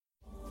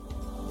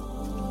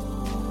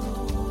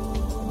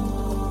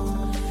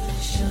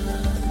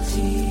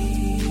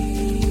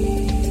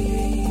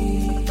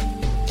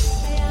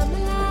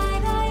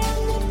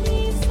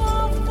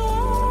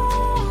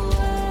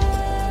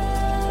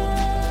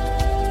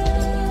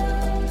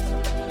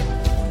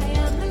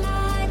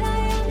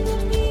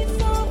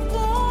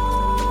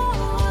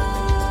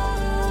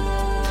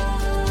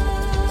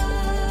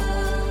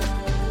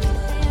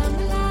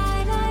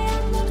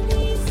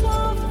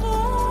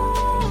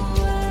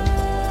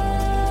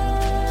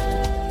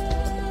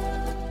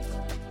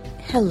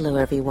Hello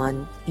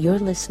everyone, you're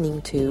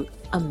listening to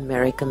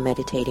America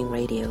Meditating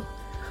Radio.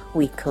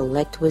 We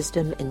collect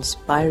wisdom,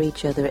 inspire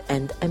each other,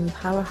 and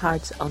empower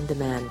hearts on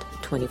demand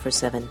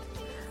 24/7.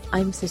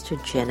 I'm Sister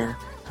Jenna,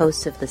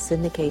 host of the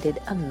syndicated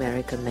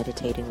America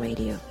Meditating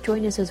Radio.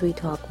 Join us as we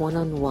talk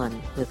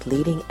one-on-one with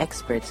leading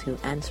experts who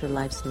answer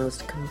life's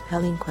most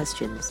compelling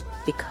questions.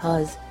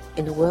 Because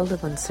in a world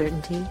of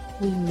uncertainty,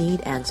 we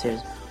need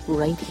answers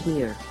right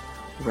here,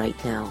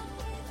 right now.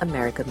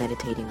 America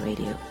Meditating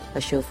Radio, a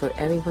show for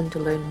everyone to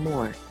learn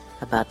more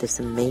about this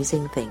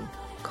amazing thing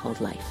called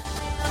life.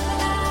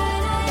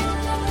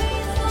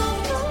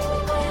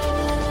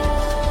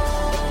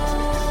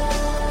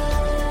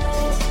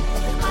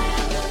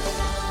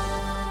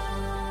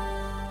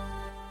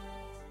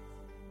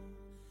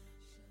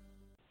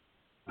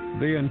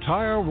 The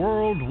entire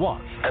world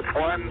watched. It's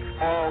one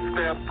small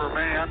step for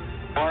man,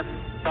 one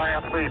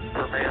giant leap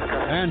for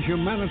mankind. And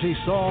humanity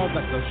saw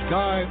that the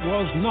sky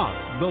was not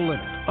the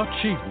limit.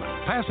 Achievement.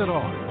 Pass it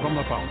on from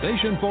the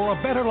Foundation for a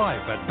Better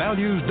Life at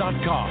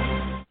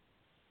values.com.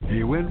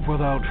 He went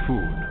without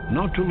food,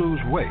 not to lose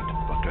weight,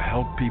 but to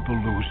help people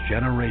lose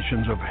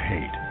generations of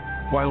hate.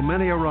 While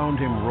many around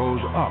him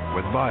rose up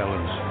with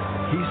violence,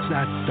 he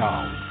sat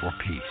down for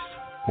peace.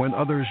 When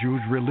others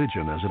used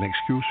religion as an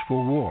excuse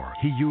for war,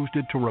 he used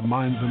it to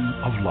remind them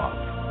of love.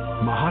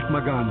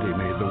 Mahatma Gandhi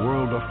made the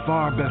world a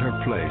far better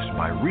place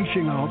by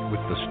reaching out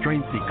with the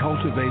strength he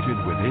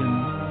cultivated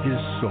within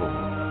his soul.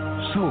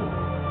 So,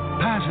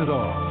 pass it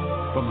on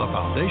from the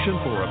Foundation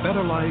for a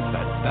Better Life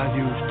at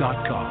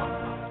values.com.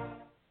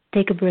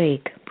 Take a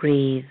break,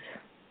 breathe.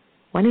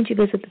 Why don't you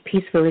visit the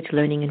Peace Village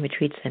Learning and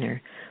Retreat Center,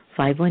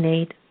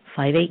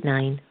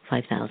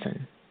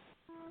 518-589-5000.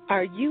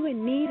 Are you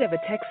in need of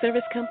a tech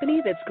service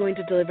company that's going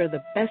to deliver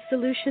the best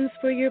solutions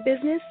for your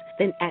business?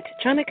 Then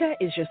At-Tronica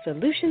is your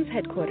solutions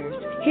headquarters.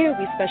 Here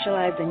we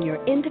specialize in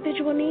your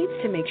individual needs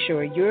to make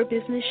sure your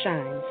business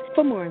shines.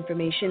 For more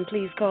information,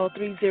 please call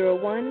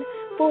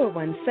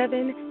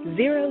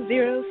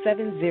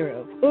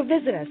 301-417-0070 or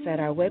visit us at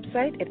our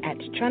website at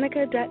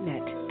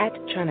attronica.net.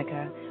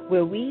 At-Tronica,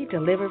 where we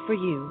deliver for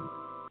you.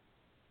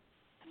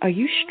 Are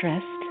you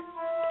stressed,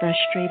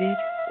 frustrated,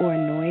 or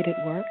annoyed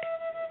at work?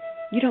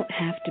 You don't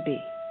have to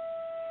be.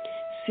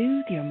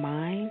 Soothe your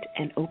mind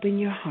and open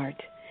your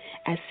heart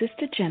as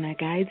Sister Jenna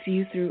guides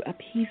you through a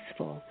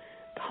peaceful,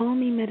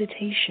 calming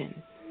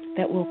meditation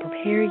that will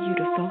prepare you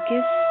to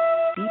focus,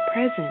 be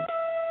present,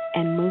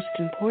 and most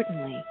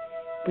importantly,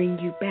 bring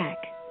you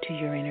back to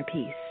your inner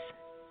peace.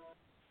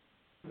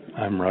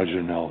 I'm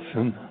Roger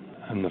Nelson.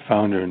 I'm the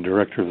founder and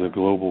director of the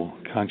Global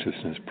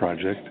Consciousness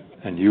Project,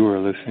 and you are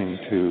listening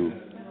to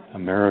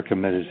America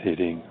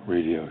Meditating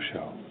Radio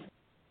Show.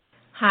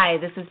 Hi,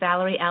 this is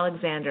Valerie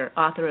Alexander,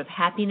 author of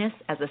Happiness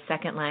as a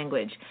Second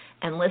Language,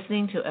 and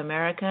listening to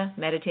America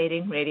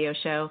Meditating Radio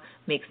Show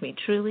makes me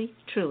truly,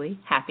 truly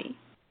happy.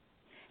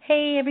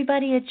 Hey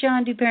everybody, it's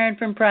John Duperrin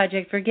from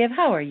Project Forgive.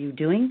 How are you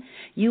doing?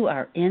 You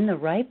are in the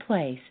right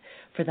place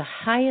for the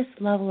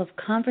highest level of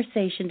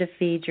conversation to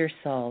feed your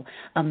soul.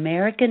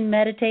 American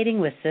Meditating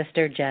with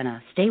Sister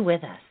Jenna. Stay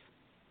with us.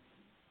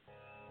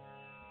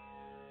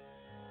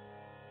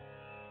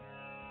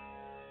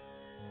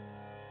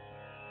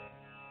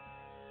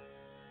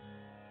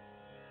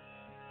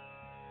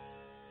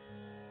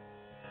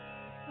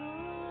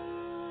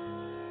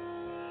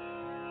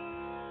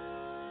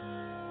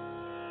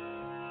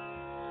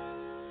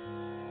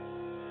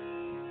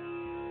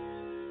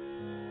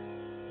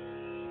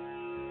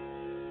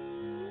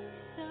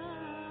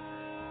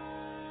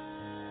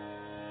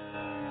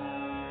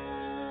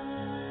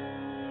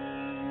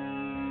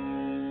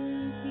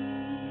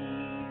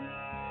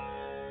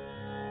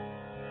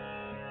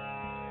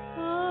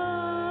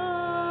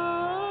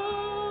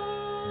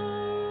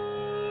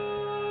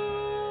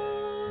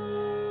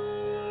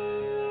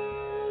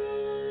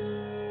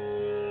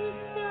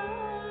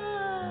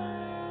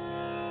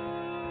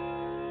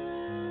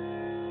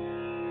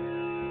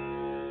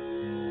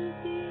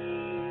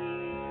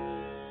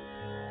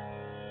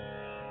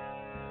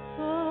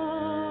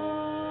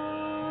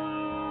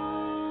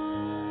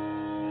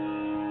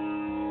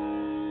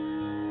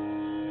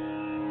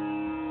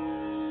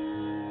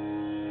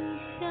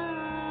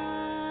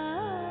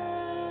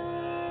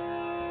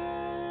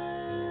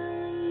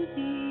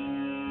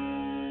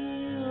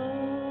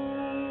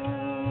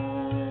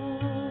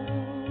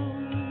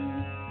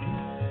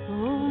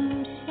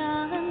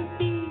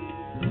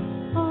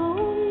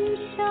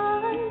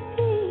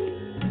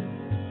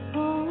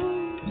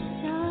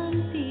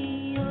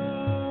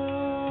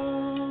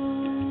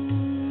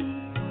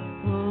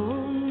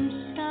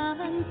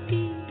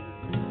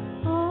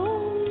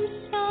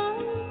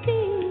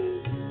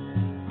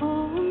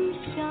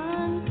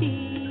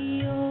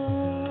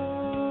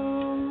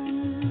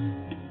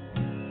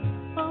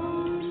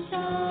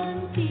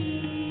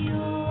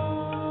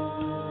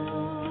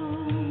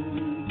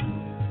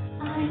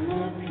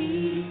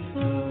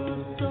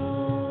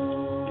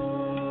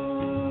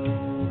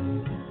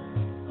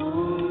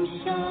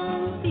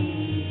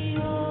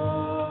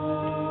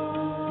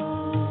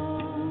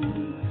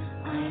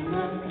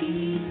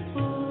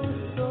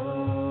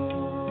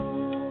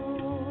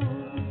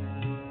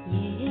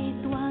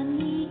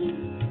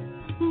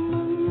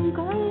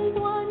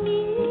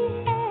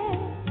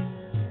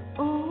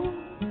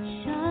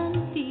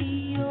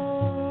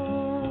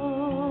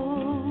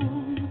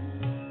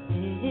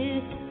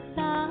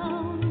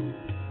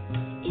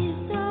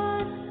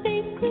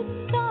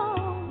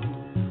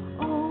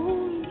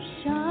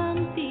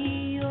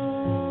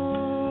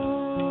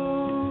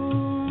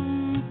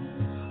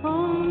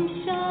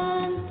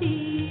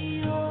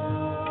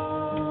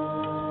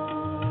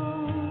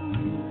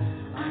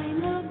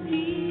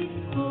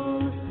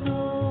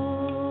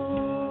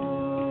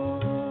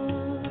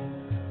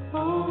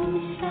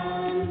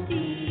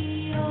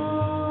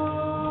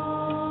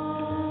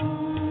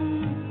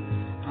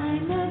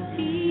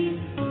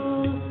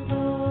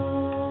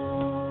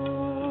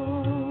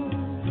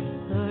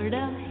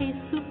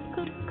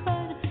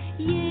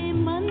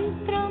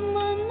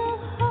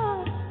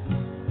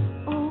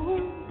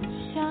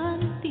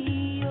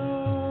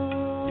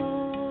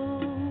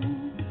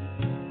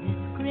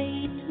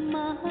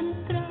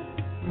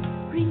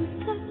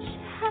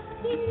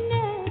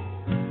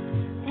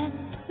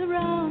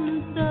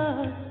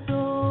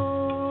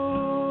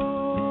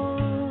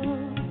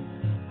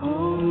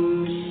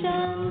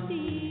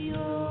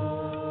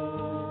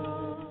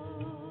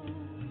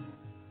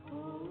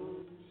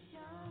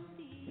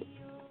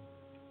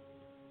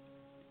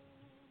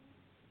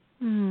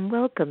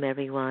 Welcome,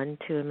 everyone,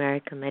 to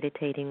America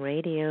Meditating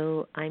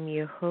Radio. I'm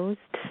your host,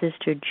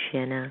 Sister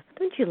Jenna.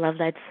 Don't you love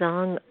that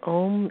song,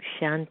 Om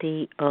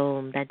Shanti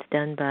Om? That's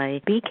done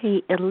by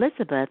B.K.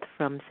 Elizabeth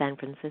from San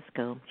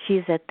Francisco.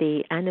 She's at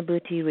the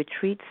Anubhuti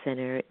Retreat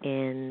Center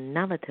in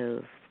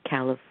Navajo,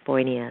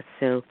 California.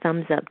 So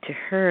thumbs up to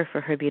her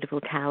for her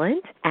beautiful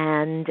talent.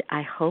 And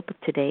I hope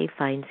today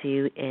finds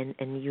you in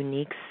a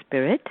unique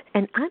spirit.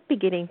 And I'm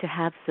beginning to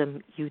have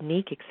some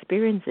unique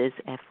experiences,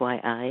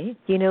 FYI.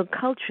 You know,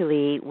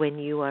 culturally, when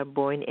you are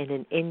born in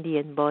an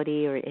Indian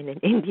body or in an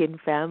Indian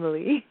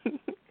family,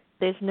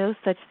 there's no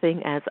such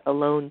thing as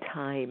alone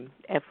time,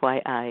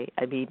 FYI.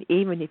 I mean,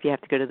 even if you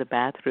have to go to the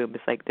bathroom,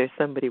 it's like there's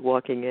somebody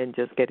walking in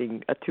just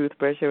getting a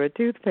toothbrush or a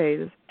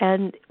toothpaste.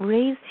 And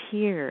raised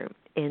here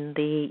in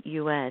the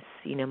U.S.,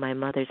 you know, my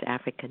mother's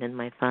African and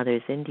my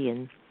father's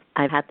Indian.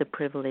 I've had the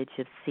privilege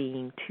of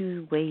seeing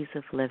two ways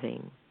of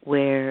living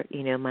where,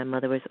 you know, my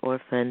mother was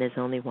orphaned, there's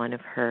only one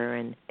of her,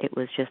 and it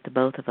was just the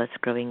both of us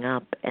growing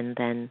up. And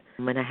then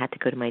when I had to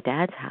go to my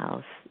dad's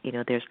house, you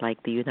know, there's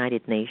like the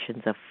United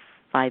Nations of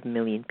 5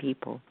 million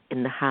people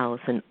in the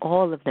house, and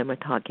all of them are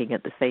talking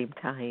at the same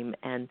time.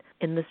 And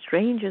in the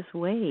strangest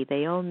way,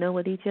 they all know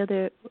what each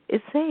other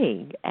is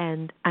saying.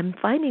 And I'm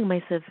finding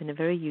myself in a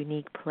very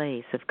unique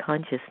place of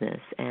consciousness,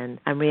 and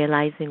I'm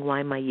realizing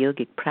why my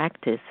yogic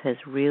practice has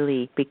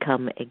really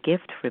become a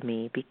gift for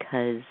me,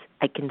 because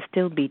I can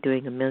still be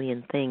doing a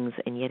million things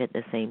and yet at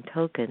the same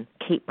token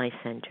keep my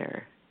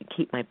center,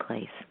 keep my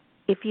place.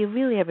 If you've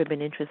really ever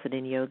been interested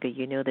in yoga,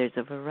 you know there's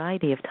a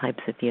variety of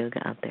types of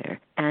yoga out there.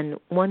 And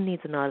one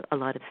needs a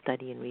lot of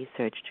study and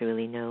research to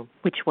really know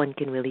which one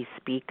can really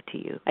speak to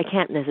you. I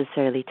can't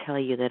necessarily tell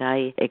you that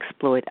I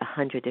explored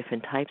 100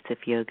 different types of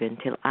yoga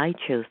until I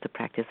chose the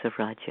practice of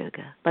Raj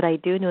Yoga. But I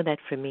do know that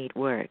for me it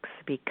works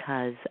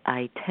because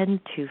I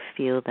tend to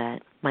feel that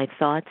my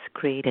thoughts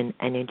create an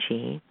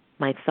energy,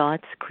 my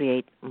thoughts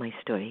create my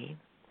story,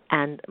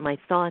 and my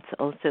thoughts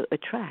also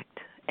attract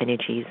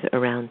energies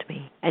around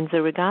me. And so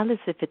regardless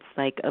if it's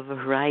like a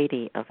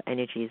variety of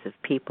energies of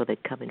people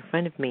that come in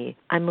front of me,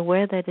 I'm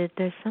aware that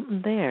there's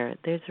something there.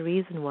 There's a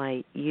reason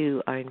why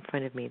you are in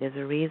front of me. There's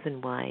a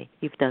reason why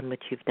you've done what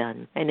you've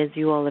done. And as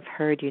you all have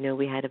heard, you know,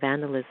 we had a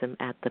vandalism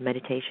at the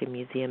Meditation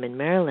Museum in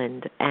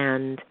Maryland,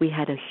 and we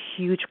had a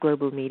huge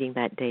global meeting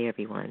that day,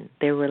 everyone.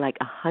 There were like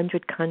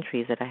 100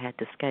 countries that I had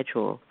to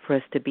schedule for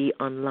us to be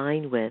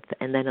online with,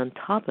 and then on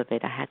top of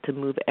it, I had to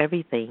move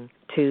everything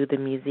to the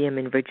museum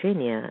in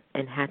Virginia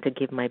and had to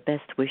give my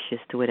best wishes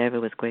to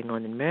whatever was going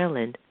on in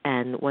Maryland.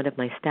 And one of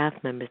my staff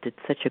members did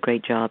such a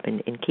great job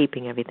in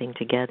keeping everything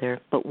together.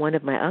 But one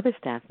of my other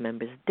staff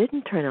members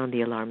didn't turn on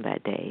the alarm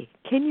that day.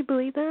 Can you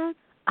believe that?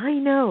 I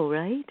know,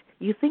 right?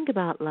 You think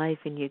about life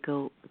and you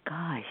go,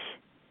 gosh,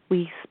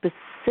 we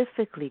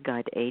specifically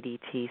got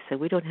ADT, so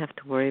we don't have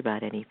to worry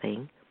about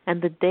anything.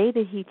 And the day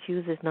that he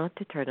chooses not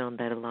to turn on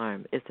that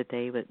alarm is the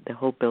day that the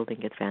whole building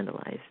gets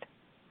vandalized.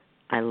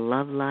 I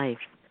love life.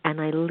 And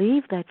I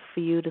leave that for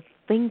you to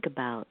think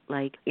about.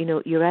 Like, you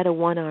know, you're at a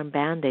one-armed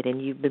bandit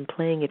and you've been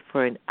playing it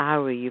for an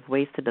hour. You've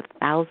wasted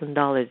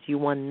 $1,000. You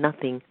won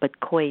nothing but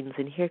coins.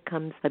 And here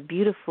comes a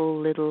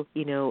beautiful little,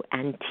 you know,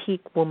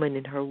 antique woman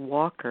in her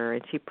walker,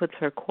 and she puts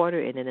her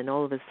quarter in it, and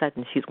all of a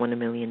sudden she's won $1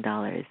 million.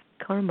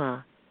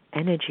 Karma,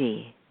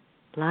 energy,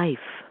 life.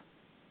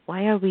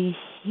 Why are we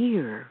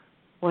here?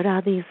 What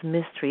are these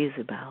mysteries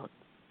about?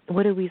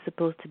 What are we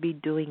supposed to be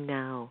doing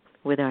now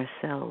with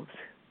ourselves?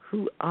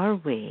 Who are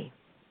we?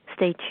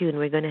 Stay tuned.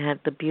 We're going to have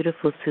the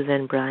beautiful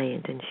Suzanne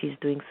Bryant, and she's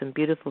doing some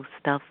beautiful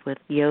stuff with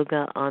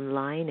yoga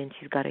online, and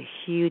she's got a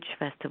huge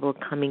festival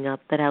coming up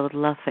that I would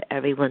love for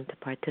everyone to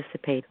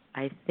participate.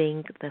 I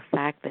think the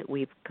fact that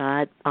we've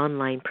got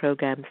online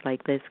programs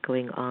like this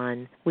going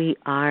on, we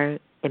are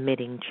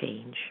emitting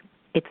change.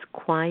 It's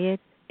quiet,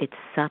 it's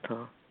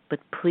subtle, but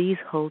please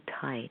hold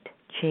tight.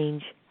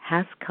 Change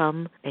has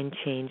come, and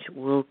change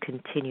will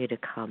continue to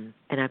come,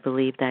 and I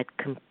believe that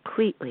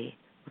completely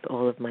with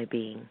all of my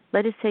being.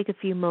 Let us take a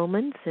few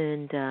moments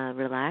and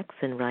relax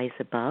and rise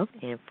above.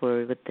 And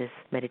with this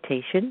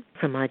meditation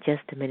from our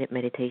Just a Minute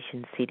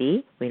Meditation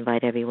CD, we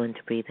invite everyone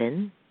to breathe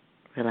in,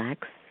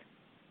 relax,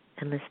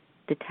 and let's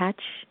detach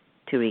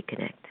to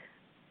reconnect.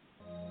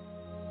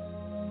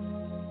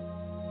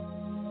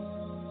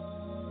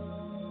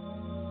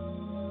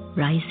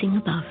 Rising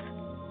above,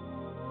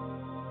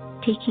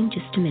 taking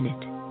just a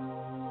minute,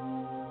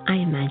 I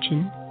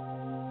imagine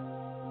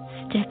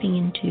stepping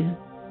into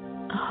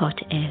a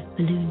hot air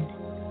balloon.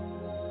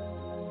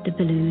 The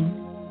balloon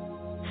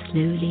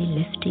slowly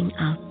lifting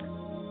up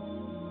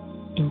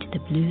into the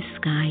blue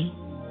sky.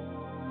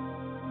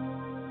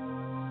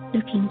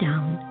 Looking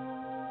down,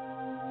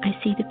 I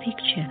see the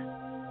picture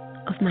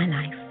of my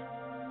life.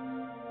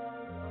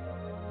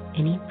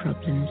 Any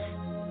problems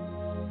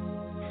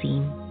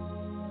seem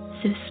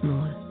so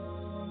small.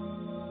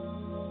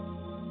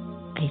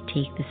 I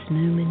take this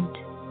moment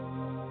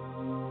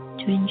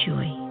to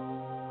enjoy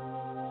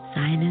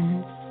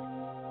silence,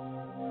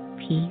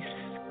 peace,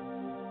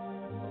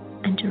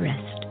 and to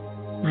rest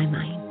my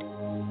mind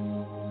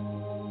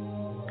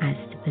as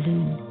the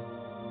balloon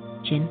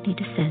gently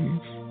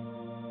descends,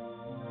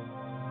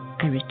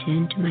 I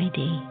return to my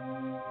day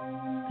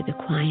with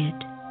a quiet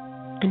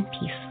and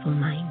peaceful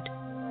mind.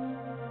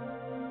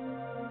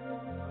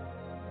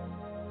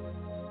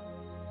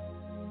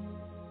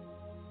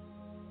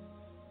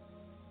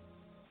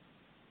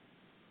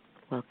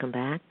 Welcome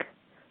back.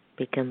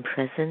 Become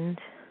present.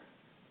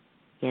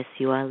 Yes,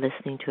 you are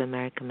listening to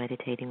America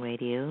Meditating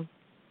Radio.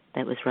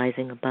 That was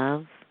Rising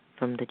Above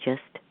from the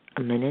Just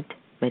a Minute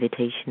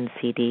Meditation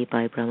CD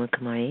by Brahma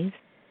Kumaris.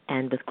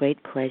 And with great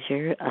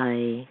pleasure,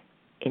 I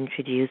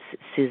introduce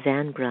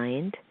Suzanne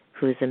Bryant,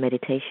 who is a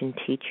meditation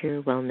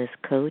teacher, wellness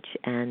coach,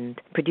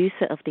 and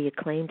producer of the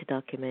acclaimed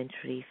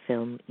documentary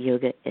film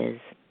Yoga Is,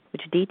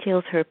 which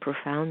details her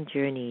profound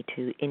journey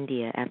to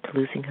India after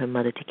losing her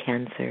mother to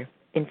cancer,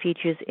 and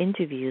features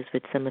interviews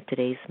with some of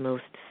today's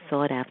most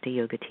sought-after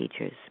yoga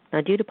teachers.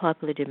 Now, due to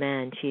popular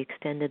demand, she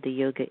extended the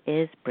Yoga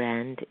Is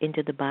brand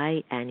into the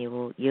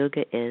biannual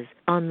Yoga Is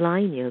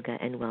Online Yoga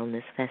and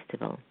Wellness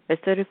Festival. A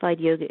certified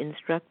yoga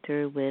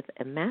instructor with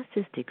a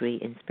master's degree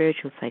in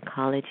spiritual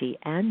psychology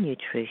and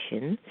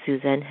nutrition,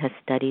 Suzanne has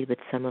studied with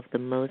some of the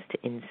most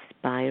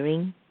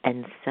inspiring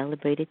and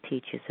celebrated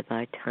teachers of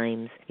our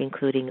times,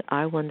 including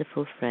our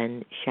wonderful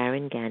friend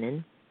Sharon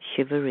Gannon,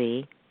 Shiva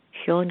Ray,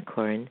 Sean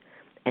Curran,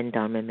 and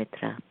Dharma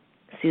Mitra.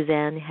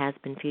 Suzanne has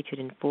been featured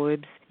in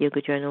Forbes,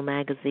 Yoga Journal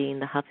magazine,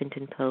 The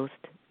Huffington Post,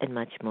 and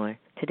much more.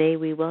 Today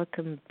we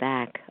welcome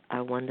back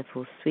our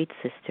wonderful sweet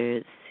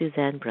sister,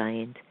 Suzanne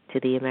Bryant, to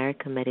the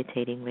America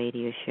Meditating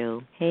Radio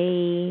Show.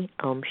 Hey,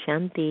 Om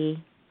Shanti.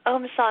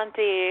 Om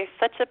Shanti.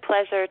 Such a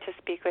pleasure to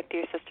speak with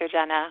you, Sister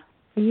Jenna.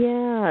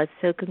 Yeah,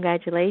 so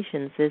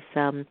congratulations. This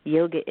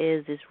Yoga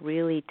is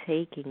really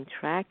taking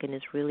track and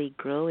is really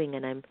growing,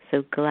 and I'm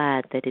so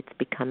glad that it's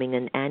becoming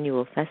an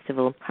annual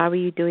festival. How are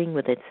you doing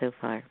with it so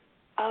far?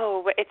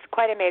 Oh, it's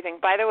quite amazing.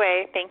 By the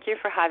way, thank you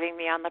for having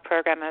me on the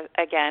program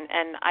again,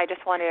 and I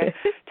just want to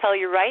tell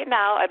you right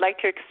now, I'd like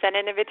to extend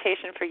an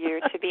invitation for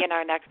you to be in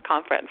our next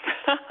conference.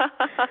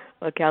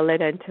 Okay, I'll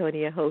let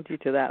Antonia hold you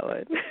to that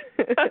one.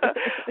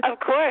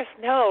 Of course.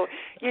 No.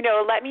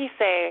 Let me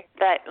say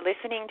that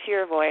listening to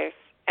your voice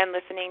and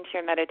listening to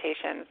your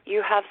meditations,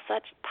 you have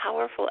such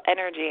powerful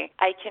energy.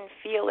 I can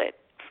feel it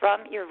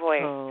from your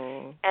voice.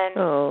 Oh.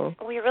 And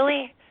we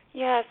really...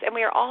 Yes, and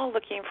we are all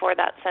looking for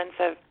that sense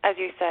of, as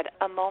you said,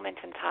 a moment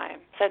in time,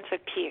 sense of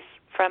peace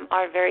from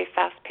our very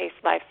fast-paced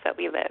lives that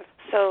we live.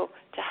 So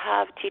to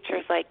have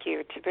teachers like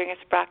you to bring us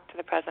back to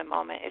the present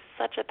moment is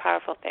such a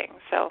powerful thing.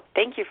 So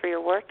thank you for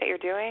your work that you're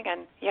doing,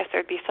 and yes, it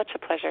would be such a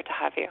pleasure to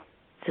have you.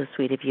 So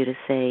sweet of you to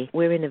say.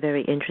 We're in a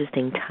very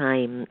interesting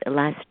time.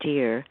 Last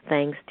year,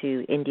 thanks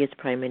to India's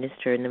Prime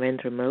Minister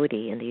Narendra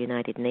Modi and the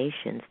United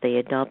Nations, they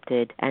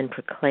adopted and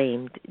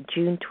proclaimed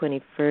June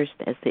 21st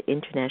as the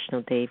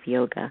International Day of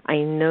Yoga. I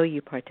know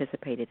you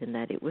participated in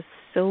that. It was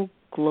so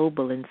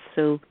global and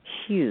so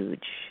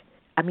huge.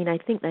 I mean, I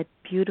think that's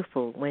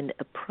beautiful when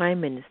a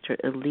prime minister,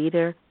 a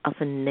leader of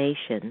a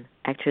nation,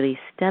 actually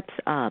steps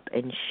up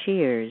and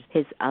shares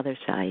his other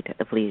side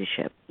of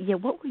leadership. Yeah,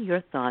 what were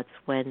your thoughts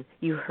when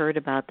you heard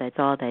about that,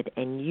 saw that,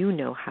 and you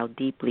know how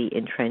deeply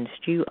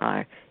entrenched you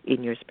are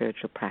in your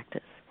spiritual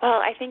practice? Well,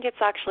 I think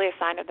it's actually a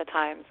sign of the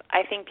times.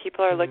 I think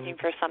people are looking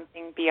for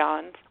something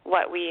beyond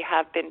what we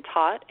have been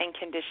taught and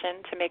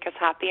conditioned to make us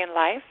happy in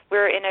life.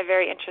 We're in a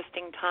very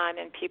interesting time,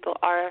 and people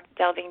are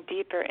delving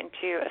deeper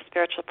into a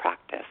spiritual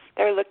practice.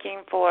 They're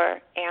looking for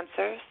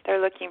answers.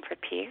 They're looking for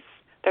peace.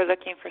 They're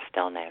looking for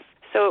stillness.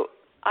 So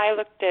I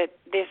looked at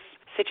this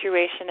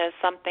situation as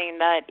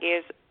something that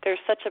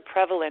there's such a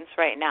prevalence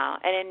right now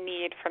and a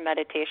need for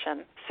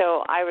meditation.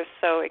 So I was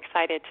so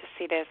excited to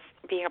see this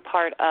being a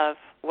part of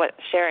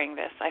sharing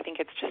this. I think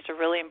it's just a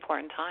really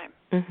important time.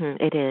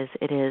 It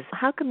is.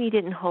 How come you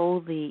didn't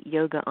hold the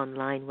Yoga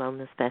Online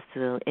Wellness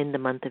Festival in the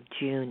month of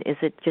June? Is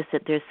it just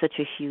that there's such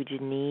a huge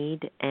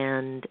need,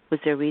 and was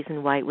there a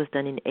reason why it was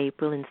done in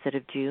April instead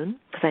of June?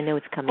 Because I know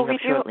it's coming up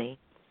shortly.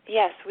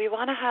 Yes, we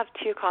want to have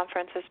 2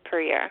 conferences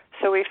per year.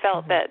 So we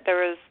felt that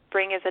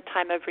spring is a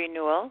time of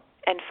renewal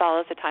and fall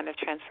is a time of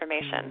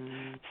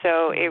transformation.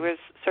 So it was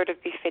sort of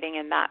befitting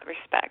in that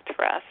respect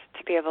for us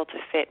to be able to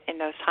fit in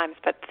those times.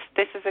 But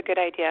this is a good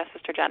idea,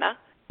 Sister Jenna.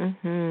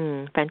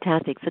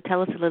 Fantastic. So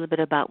tell us a little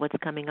bit about what's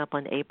coming up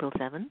on April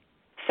 7th.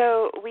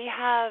 So we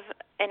have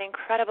an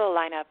incredible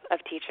lineup of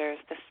teachers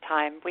this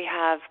time. We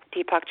have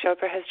Deepak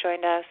Chopra has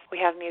joined us. We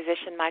have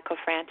musician Michael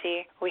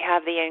Franti. We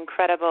have the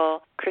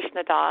incredible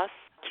Krishna Das,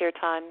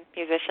 kirtan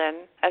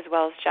musician, as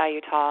well as Jai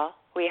Utal.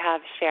 We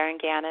have Sharon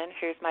Gannon,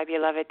 who's my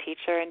beloved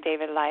teacher, and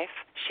David Life,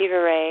 Shiva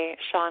Ray,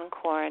 Sean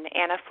Korn,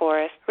 Anna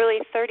Forrest, really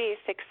 36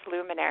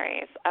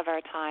 luminaries of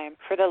our time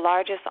for the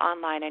largest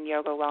online and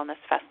yoga wellness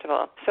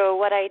festival. So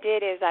what I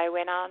did is I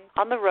went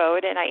on the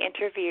road and I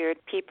interviewed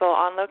people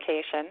on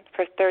location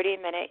for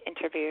 30-minute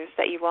interviews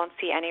that you won't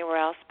see anywhere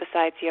else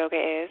besides Yoga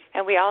Is.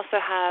 And we also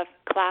have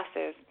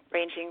classes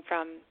ranging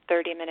from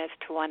 30 minutes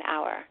to 1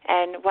 hour.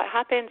 And what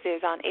happens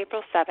is on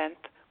April 7th,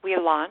 we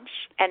launch,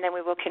 and then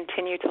we will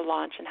continue to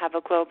launch and have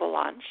a global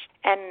launch.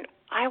 And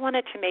I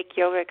wanted to make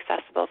yoga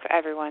accessible for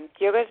everyone.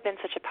 Yoga has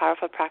been such a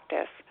powerful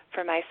practice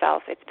for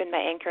myself. It's been my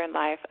anchor in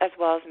life as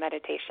well as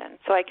meditation.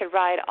 So I could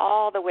ride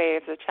all the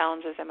waves of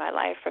challenges in my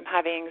life, from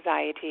having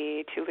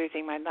anxiety to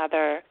losing my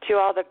mother to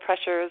all the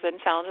pressures and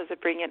challenges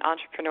of being an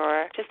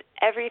entrepreneur, just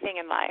everything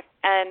in life.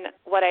 And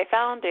what I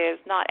found is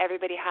not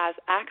everybody has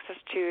access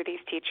to these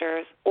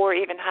teachers or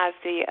even has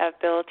the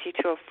ability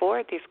to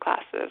afford these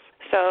classes.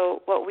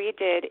 So what we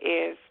did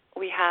is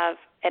we have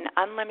an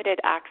unlimited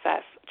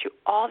access to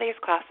all these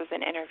classes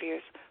and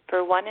interviews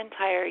for one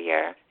entire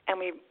year, and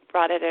we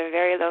brought it at a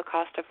very low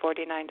cost of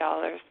 $49.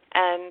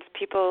 And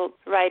people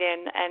write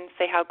in and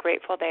say how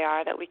grateful they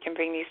are that we can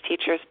bring these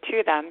teachers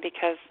to them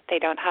because they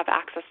don't have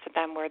access to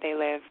them where they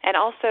live. And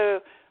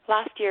also,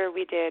 last year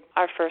we did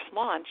our first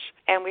launch,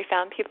 and we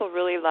found people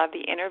really love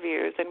the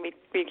interviews, and we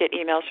get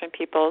emails from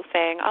people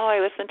saying, I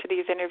listen to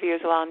these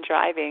interviews while I'm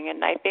driving.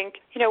 And I think,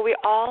 we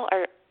all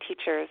are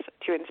teachers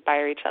to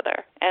inspire each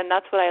other. And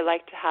that's what I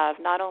like to have,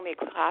 not only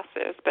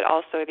classes, but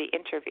also the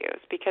interviews,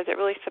 because it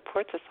really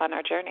supports us on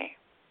our journey.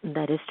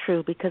 That is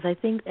true, because I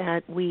think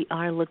that we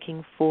are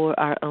looking for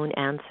our own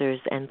answers,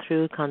 and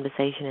through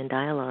conversation and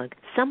dialogue,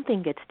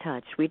 something gets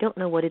touched. We don't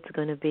know what it's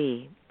going to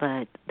be,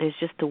 but there's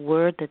just a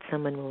word that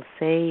someone will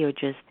say or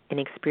just an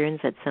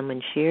experience that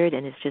someone shared,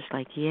 and it's just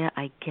like, yeah,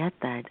 I get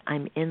that.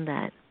 I'm in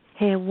that.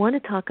 Hey, I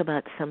want to talk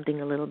about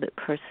something a little bit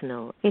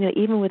personal.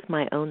 Even with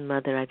my own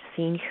mother, I've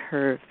seen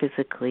her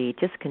physically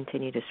just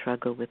continue to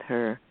struggle with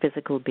her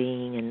physical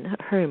being and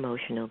her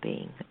emotional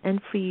being. And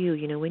for you,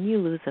 when you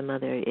lose a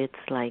mother, it's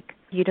like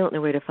you don't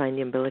know where to find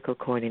the umbilical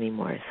cord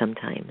anymore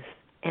sometimes.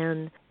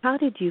 And how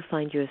did you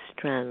find your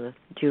strength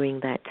during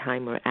that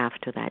time or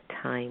after that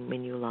time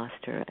when you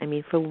lost her? I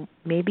mean, for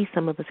maybe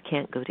some of us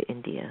can't go to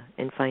India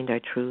and find our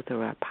truth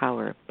or our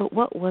power, but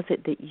what was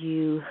it that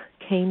you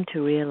came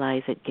to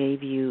realize that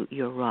gave you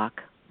your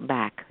rock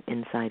back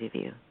inside of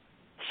you?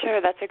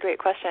 Sure, that's a great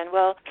question.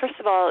 Well, first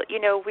of all,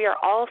 we are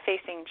all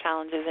facing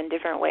challenges in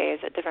different ways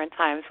at different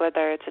times,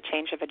 whether it's a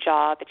change of a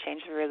job, a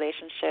change of a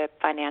relationship,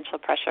 financial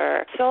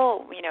pressure.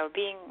 So,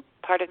 being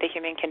part of the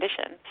human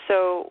condition.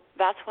 So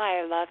that's why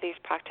I love these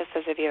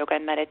practices of yoga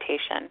and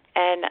meditation.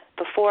 And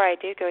before I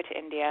did go to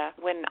India,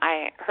 when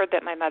I heard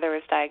that my mother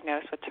was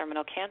diagnosed with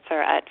terminal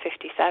cancer at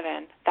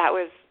 57, that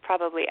was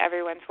probably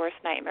everyone's worst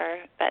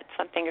nightmare, that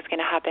something is going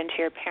to happen to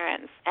your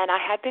parents. And I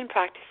had been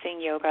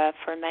practicing yoga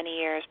for many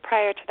years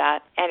prior to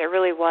that, and it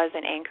really was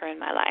an anchor in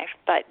my life.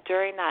 But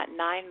during that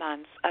 9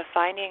 months of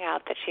finding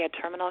out that she had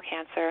terminal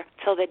cancer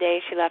till the day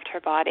she left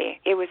her body,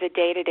 it was a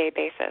day-to-day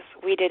basis.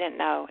 We didn't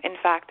know. In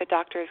fact, the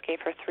doctors gave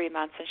her 3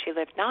 months and she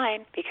lived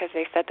 9 because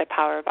they said the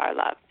power of our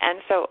love. And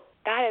so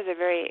that is a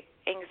very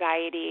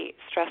anxiety,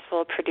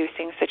 stressful,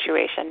 producing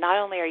situation. Not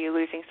only are you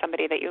losing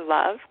somebody that you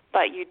love,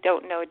 but you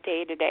don't know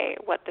day to day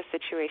what the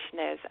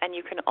situation is, and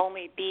you can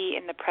only be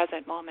in the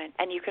present moment,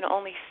 and you can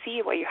only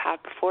see what you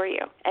have before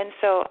you. And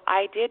so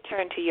I did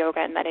turn to yoga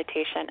and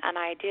meditation, and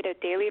I did a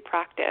daily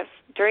practice.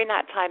 During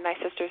that time, my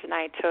sisters and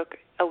I took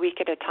a week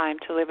at a time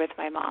to live with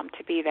my mom,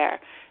 to be there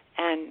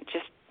and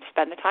just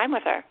spend the time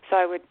with her. So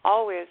I would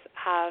always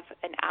have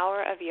an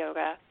hour of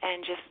yoga,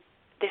 and just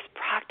this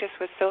practice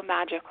was so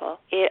magical.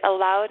 It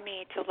allowed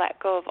me to let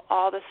go of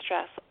all the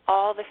stress,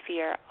 all the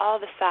fear, all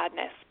the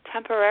sadness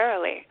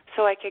temporarily,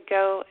 so I could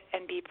go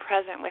and be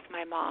present with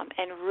my mom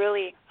and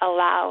really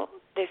allow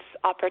this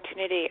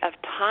opportunity of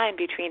time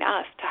between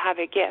us to have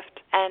a gift.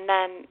 And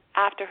then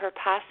after her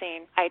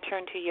passing, I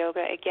turned to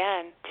yoga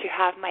again to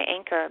have my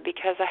anchor,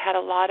 because I had a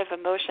lot of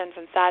emotions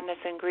and sadness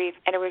and grief,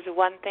 and it was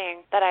one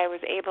thing that I was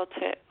able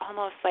to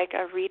almost like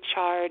a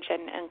recharge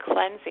and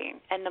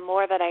cleansing. And the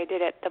more that I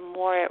did it, the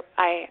more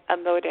I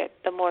emoted,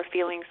 the more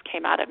feelings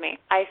came out of me.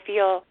 I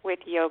feel with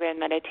yoga and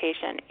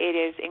meditation, it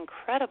is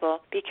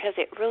incredible because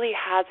it really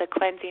has a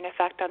cleansing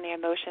effect on the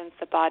emotions,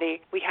 the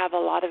body. We have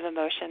a lot of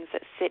emotions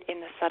that sit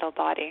in the subtle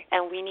body,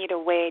 and we need a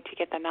way to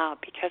get them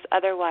out, because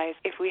otherwise,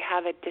 if we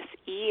have a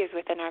dis-ease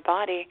within our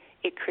body,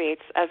 it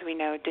creates, as we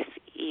know,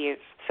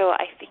 dis-ease. So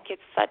I think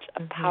it's such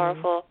a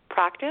powerful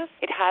practice.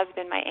 It has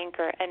been my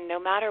anchor, and no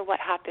matter what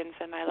happens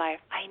in my life,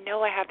 I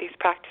know I have these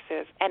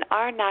practices. And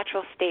our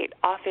natural state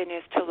often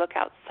is to look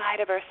outside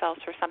of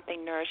ourselves for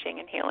something nourishing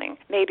and healing.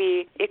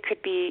 Maybe it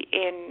could be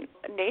in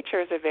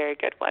nature is a very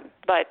good one.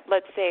 But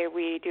let's say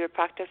we do a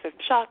practice of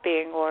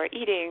shopping or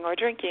eating or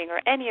drinking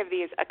or any of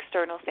these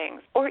external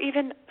things, or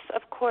even,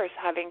 of course,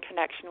 having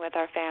connection with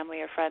our family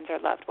or friends or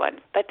loved ones.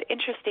 But the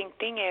interesting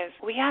thing is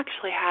we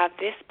actually have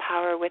this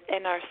power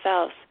within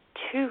ourselves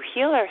to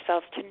heal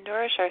ourselves, to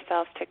nourish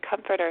ourselves, to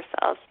comfort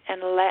ourselves,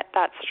 and let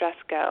that stress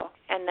go.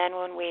 And then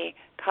when we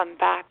come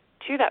back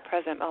to that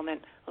present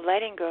moment,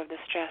 letting go of the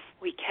stress,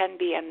 we can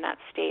be in that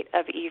state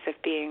of ease of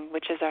being,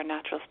 which is our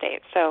natural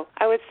state. So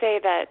I would say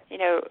that,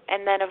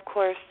 and then, of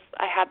course,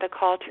 I had the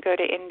call to go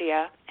to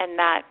India, and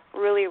that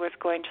really was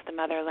going to the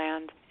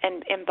motherland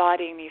and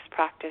embodying these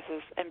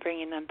practices and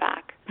bringing them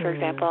back. For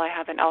example, I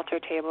have an altar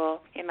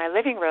table in my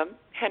living room,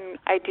 and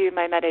I do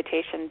my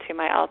meditation to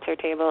my altar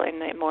table in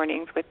the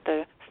mornings with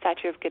the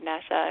statue of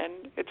Ganesha,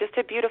 and it's just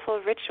a beautiful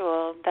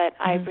ritual that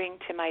I bring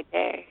to my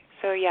day.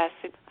 So yes,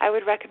 I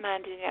would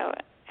recommend,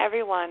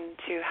 everyone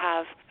to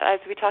have, as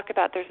we talk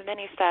about, there's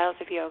many styles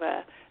of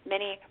yoga,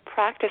 many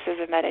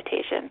practices of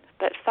meditation,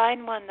 but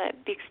find one that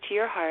speaks to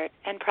your heart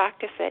and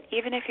practice it.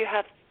 Even if you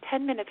have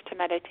 10 minutes to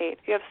meditate,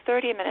 if you have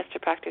 30 minutes to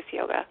practice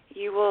yoga,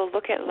 you will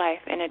look at life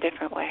in a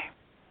different way.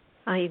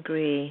 I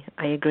agree.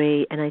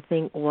 And I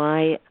think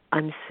why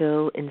I'm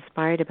so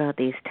inspired about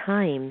these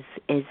times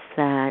is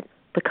that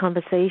the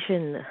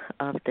conversation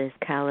of this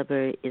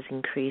caliber is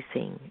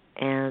increasing.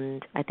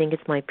 And I think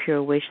it's my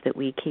pure wish that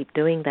we keep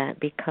doing that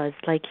because,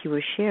 like you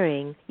were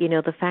sharing,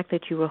 the fact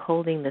that you were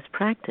holding this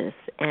practice,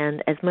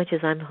 and as much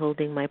as I'm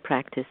holding my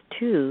practice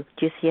too,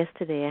 just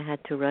yesterday I had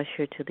to rush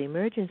her to the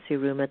emergency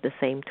room. At the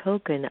same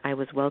token, I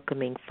was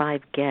welcoming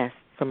 5 guests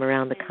from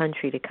around the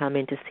country to come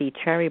in to see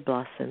cherry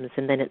blossoms,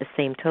 and then at the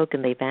same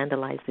token they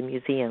vandalized the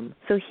museum.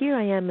 So here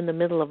I am in the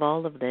middle of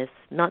all of this,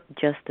 not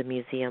just the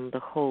museum, the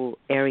whole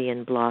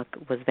Aryan block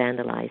was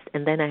vandalized.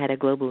 And then I had a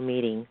global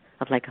meeting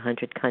of like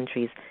 100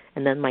 countries,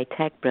 and then my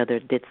tech brother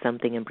did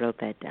something and broke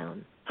that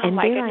down. Oh, and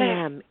my there goodness.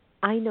 I am.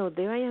 I know,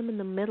 there I am in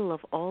the middle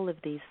of all of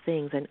these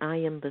things, and I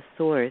am the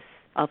source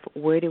of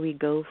where do we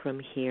go from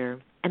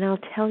here. And I'll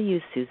tell you,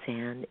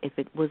 Suzanne, if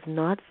it was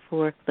not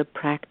for the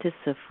practice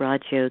of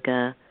Raj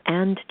Yoga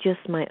and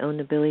just my own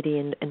ability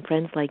and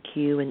friends like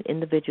you and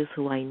individuals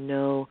who I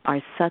know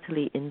are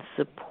subtly in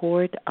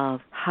support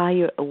of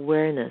higher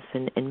awareness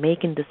and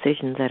making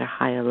decisions at a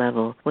higher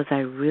level, was I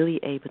really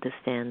able to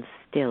stand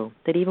still.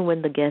 That even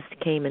when the guest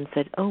came and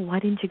said, oh, why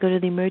didn't you go to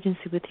the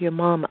emergency with your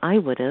mom? I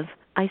would have.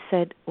 I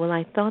said, well,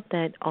 I thought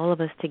that all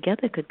of us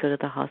together could go to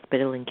the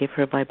hospital and give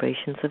her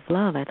vibrations of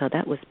love. I thought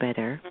that was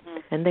better. Mm-hmm.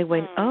 And they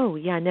went, oh,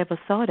 yeah, I never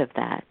thought of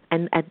that.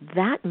 And at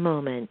that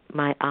moment,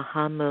 my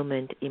aha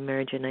moment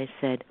emerged, and I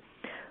said,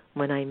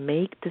 when I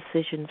make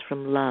decisions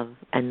from love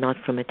and not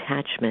from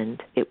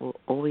attachment, it will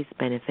always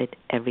benefit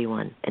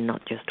everyone and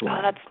not just one.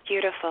 Oh, that's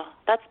beautiful.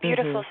 That's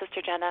beautiful,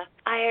 Sister Jenna.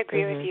 I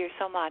agree with you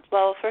so much.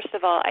 Well, first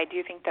of all, I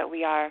do think that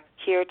we are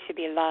here to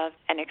be loved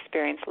and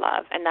experience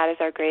love, and that is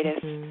our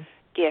greatest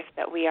gift,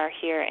 that we are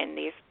here in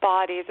these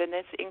bodies, in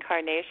this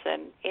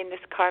incarnation, in this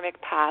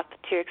karmic path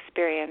to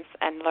experience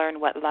and learn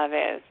what love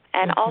is.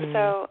 And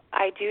also,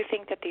 I do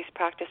think that these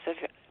practices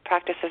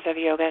of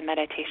yoga and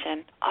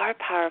meditation are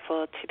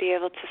powerful to be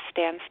able to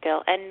stand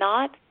still and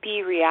not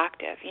be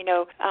reactive. We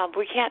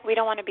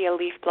don't want to be a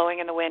leaf blowing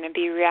in the wind and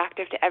be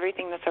reactive to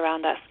everything that's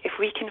around us. If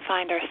we can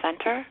find our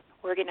center,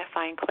 we're going to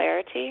find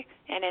clarity,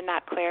 and in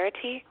that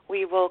clarity,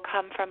 we will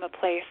come from a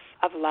place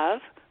of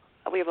love.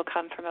 We will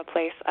come from a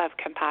place of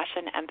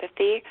compassion,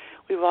 empathy.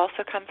 We will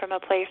also come from a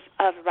place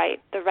of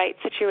the right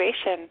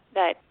situation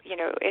that,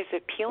 is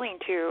appealing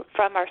to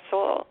from our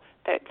soul,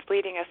 that's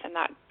leading us in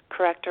that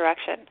correct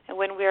direction. And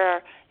when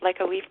we're like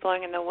a leaf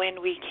blowing in the wind,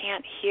 we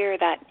can't hear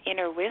that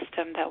inner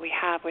wisdom that we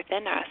have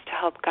within us to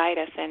help guide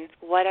us in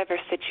whatever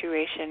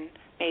situation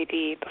may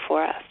be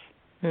before us.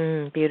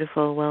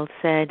 Beautiful, well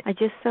said. I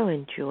just so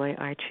enjoy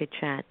our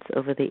chit-chats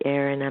over the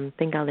air, and I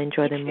think I'll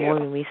enjoy them more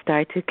when we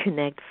start to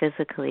connect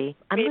physically.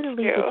 I'm going to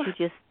leave what you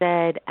just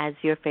said as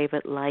your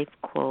favorite life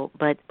quote,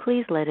 but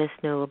please let us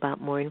know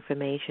about more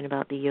information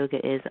about the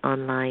Yoga Is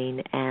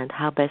online and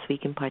how best we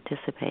can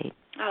participate.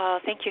 Oh,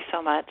 thank you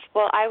so much.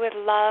 Well, I would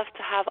love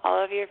to have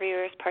all of your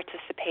viewers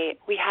participate.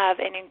 We have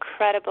an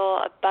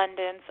incredible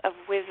abundance of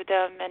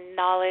wisdom and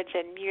knowledge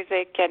and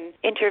music and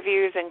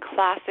interviews and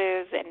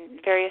classes and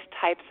various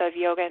types of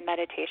yoga and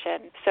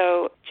meditation.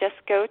 So just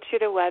go to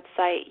the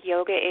website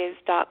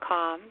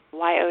yogais.com,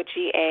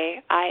 YOGAIS.com,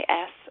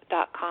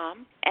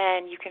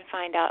 and you can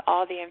find out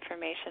all the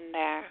information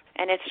there.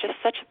 And it's just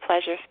such a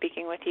pleasure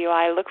speaking with you.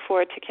 I look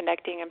forward to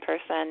connecting in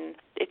person.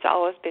 It's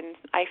always been,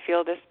 I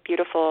feel this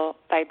beautiful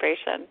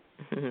vibration.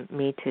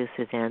 Me too,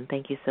 Suzanne.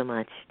 Thank you so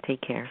much.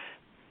 Take care.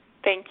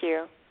 Thank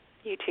you.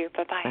 You too.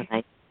 Bye-bye.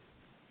 Bye-bye.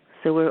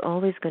 So we're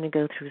always going to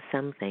go through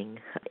something.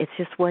 It's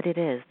just what it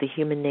is. The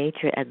human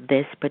nature at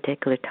this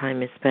particular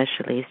time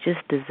especially is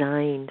just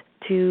designed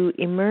to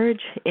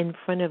emerge in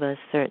front of us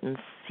certain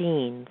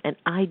scenes. And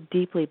I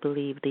deeply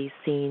believe these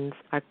scenes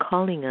are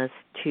calling us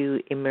to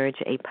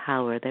emerge a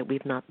power that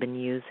we've not been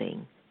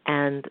using.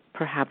 And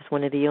perhaps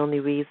one of the only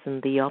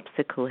reasons the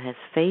obstacle has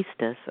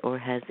faced us or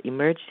has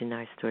emerged in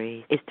our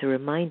story is to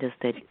remind us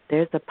that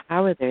there's a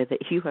power there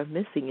that you are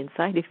missing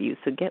inside of you.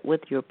 So get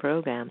with your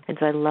program. And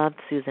so I loved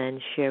Suzanne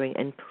sharing.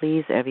 And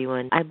please,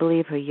 everyone, I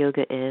believe her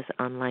Yoga Is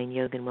online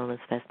Yoga and Wellness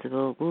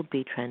Festival will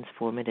be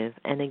transformative.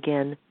 And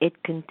again,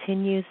 it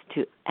continues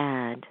to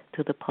add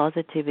to the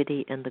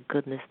positivity and the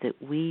goodness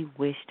that we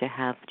wish to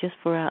have just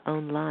for our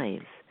own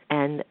lives.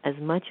 And as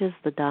much as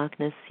the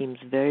darkness seems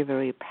very,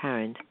 very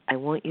apparent, I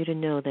want you to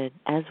know that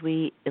as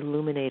we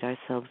illuminate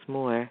ourselves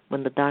more,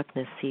 when the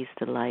darkness sees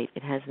the light,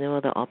 it has no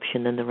other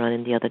option than to run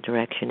in the other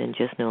direction and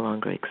just no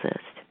longer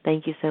exist.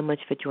 Thank you so much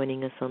for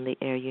joining us on the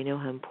air. You know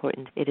how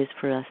important it is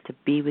for us to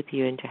be with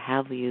you and to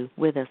have you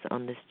with us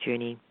on this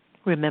journey.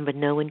 Remember,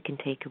 no one can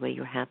take away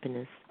your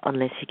happiness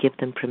unless you give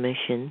them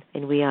permission,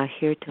 and we are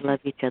here to love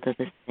each other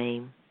the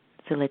same.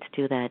 So let's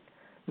do that.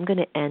 I'm going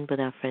to end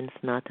with our friend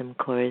Snatam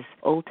Kaur's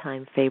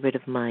old-time favorite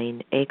of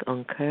mine, Ek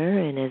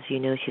Onkar, and as you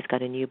know, she's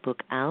got a new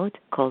book out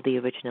called The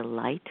Original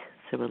Light,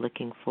 so we're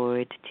looking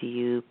forward to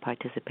you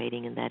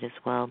participating in that as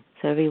well.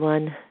 So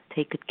everyone,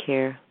 take good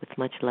care with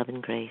much love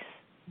and grace.